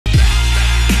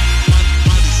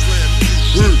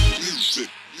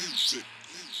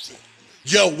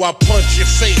Yo, I punch your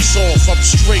face off, I'm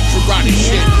straight karate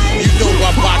shit. You know I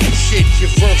body shit,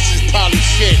 your verse is probably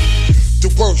shit.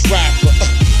 The worst rapper,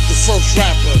 the first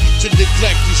rapper to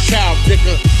neglect his child,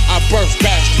 nigga. I birth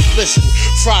bastards, listen.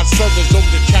 Fried feathers on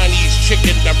the Chinese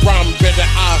chicken. The rhyme better,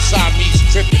 Siamese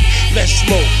tripping. Let's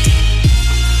smoke.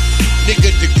 Nigga,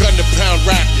 the gun to pound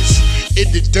rappers. In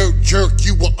the dirt jerk,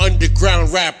 you an underground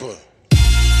rapper.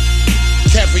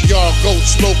 Caviar gold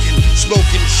smoking,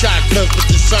 smoking shotguns, but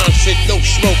the sign said no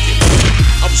smoking.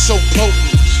 I'm so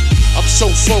potent, I'm so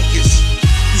focused.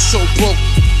 You so broke,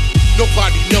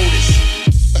 nobody noticed.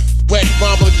 Wet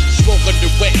mama didn't smoke on the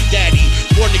wet daddy.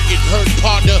 Wanna get hurt,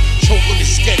 partner, choke on the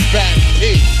sketch bad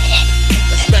pig.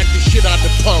 Smack the shit out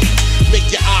the pump. Make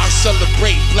your eyes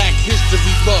celebrate Black History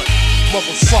Month,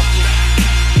 motherfucker.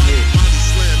 Yeah,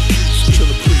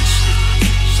 Killah, please.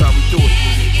 That's how we do it.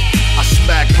 I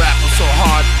smack rappers so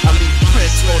hard, I leave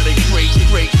prints on their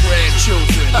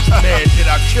great-great-grandchildren. Man, did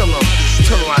I kill them,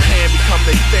 till my hand become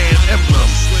their fan emblem.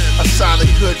 I sign a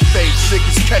good face,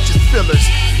 niggas catching fillers.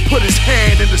 Put his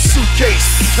hand in the suitcase,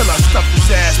 till I stuff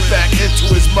his ass back into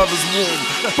his mother's womb.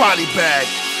 Body bag,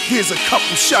 here's a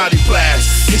couple shoddy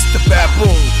blasts. It's the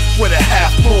baboon with a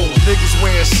half moon. Niggas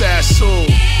wearing Sassoon.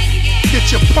 Get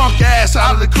your punk ass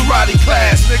out of the karate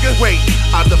class, nigga. Wait,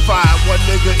 I divide one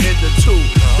nigga into two.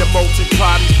 The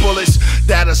multiply these bullets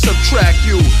that'll subtract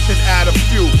you and add a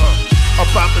few.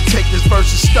 About to take this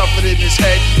verse and stuff it in his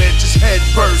head, man, just head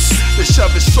burst. Then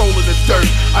shove his soul in the dirt.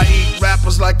 I eat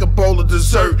rappers like a bowl of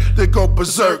dessert, then go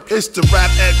berserk. It's the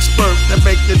rap expert that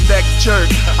make your neck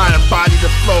jerk. I embody the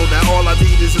flow, now all I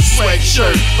need is a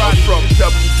sweatshirt. I'm from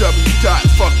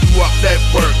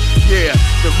www.fuckyouupnetwork. Yeah,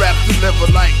 the rap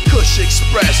deliver like Kush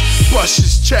Express. Bust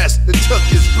his chest, then took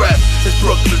his breath. It's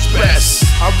Brooklyn's best.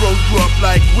 I roll you up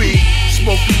like weed,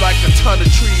 smoke you like a ton of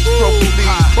trees. Broken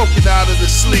leaves poking out of the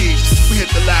sleeves. We hit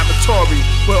the laboratory,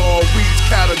 where all weeds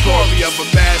category of a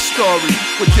mad story.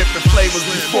 With different flavors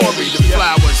before me. The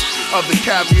flowers of the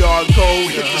caviar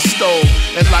gold hit the stove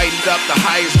and lighted up the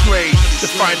highest grade. The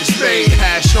finest made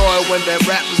hash oil when that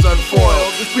rap is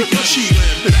unfoiled. We can cheat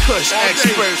the Kush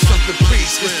experts of the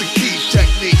priest. It's the key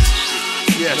techniques.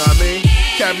 Yes, know what I mean?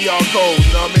 Caviar gold,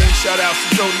 know what I mean? Shout out to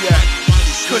Zodiac.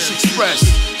 Kush Express.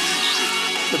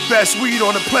 The best weed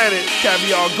on the planet,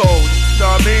 caviar gold. Know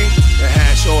what I mean? And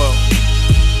hash oil.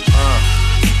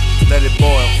 Let it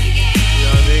boil. You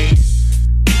know what I mean?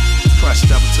 Crush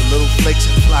it up into little flakes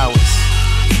and flowers.